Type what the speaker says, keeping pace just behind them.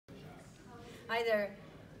Hi there,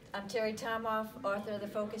 I'm Terry Tomoff, author of The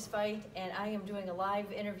Focus Fight, and I am doing a live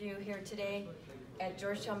interview here today at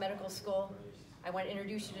Georgetown Medical School. I want to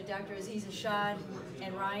introduce you to Dr. Aziza Shad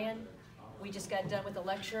and Ryan. We just got done with a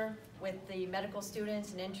lecture with the medical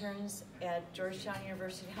students and interns at Georgetown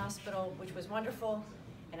University Hospital, which was wonderful.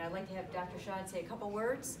 And I'd like to have Dr. Shad say a couple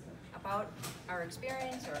words about our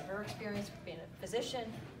experience or her experience being a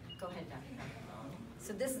physician. Go ahead, Dr. Shad.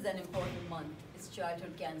 So this is an important month. It's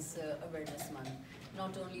Childhood Cancer Awareness Month.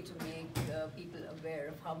 Not only to make people aware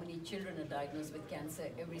of how many children are diagnosed with cancer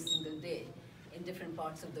every single day in different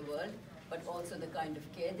parts of the world, but also the kind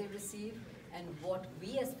of care they receive and what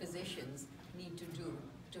we as physicians need to do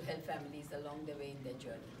to help families along their way in their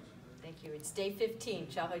journey. Thank you. It's day 15,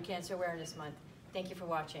 Childhood Cancer Awareness Month. Thank you for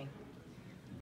watching.